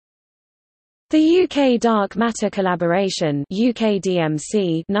The UK Dark Matter Collaboration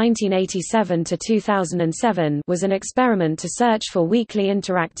 (UKDMC) 1987–2007 was an experiment to search for weakly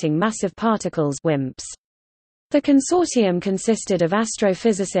interacting massive particles (WIMPs). The consortium consisted of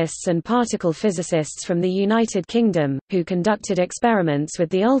astrophysicists and particle physicists from the United Kingdom, who conducted experiments with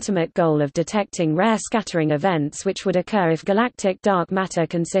the ultimate goal of detecting rare scattering events which would occur if galactic dark matter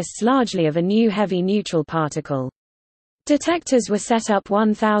consists largely of a new heavy neutral particle. Detectors were set up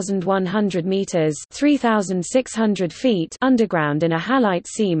 1,100 meters (3,600 feet) underground in a halite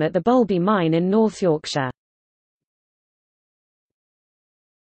seam at the Bolby mine in North Yorkshire.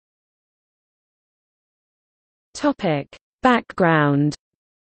 Topic: Background.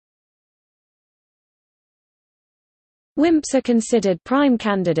 WIMPs are considered prime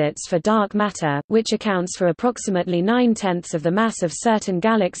candidates for dark matter, which accounts for approximately 9/10 of the mass of certain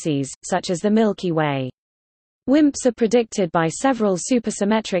galaxies, such as the Milky Way. WIMPs are predicted by several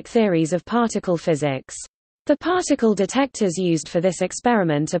supersymmetric theories of particle physics. The particle detectors used for this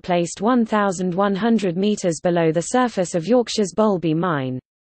experiment are placed 1,100 meters below the surface of Yorkshire's Bolby mine.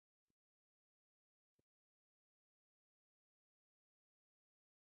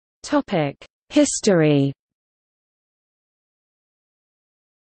 History.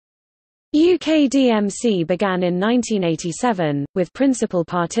 UKDMC began in 1987, with principal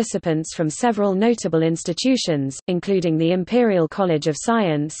participants from several notable institutions, including the Imperial College of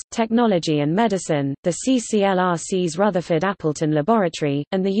Science, Technology and Medicine, the CCLRC's Rutherford Appleton Laboratory,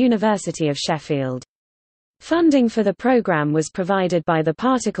 and the University of Sheffield. Funding for the program was provided by the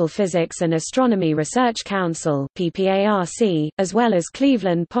Particle Physics and Astronomy Research Council (PPARC), as well as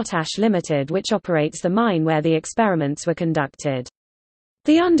Cleveland Potash Limited, which operates the mine where the experiments were conducted.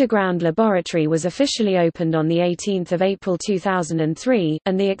 The underground laboratory was officially opened on 18 April 2003,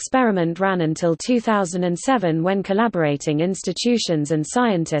 and the experiment ran until 2007 when collaborating institutions and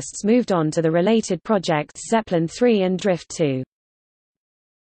scientists moved on to the related projects Zeppelin 3 and Drift 2.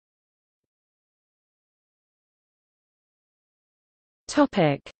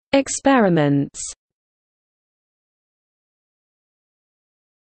 Experiments.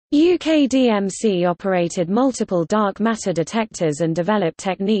 UKDMC operated multiple dark matter detectors and developed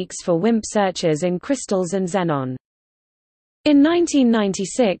techniques for WIMP searches in crystals and xenon. In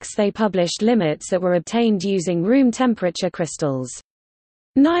 1996 they published limits that were obtained using room temperature crystals.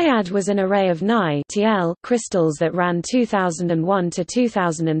 NIAD was an array of Ni(TL) crystals that ran 2001 to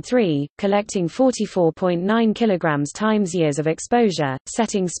 2003, collecting 44.9 kilograms times years of exposure,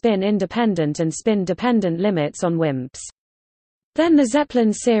 setting spin-independent and spin-dependent limits on WIMPs. Then the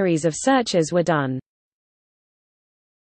Zeppelin series of searches were done.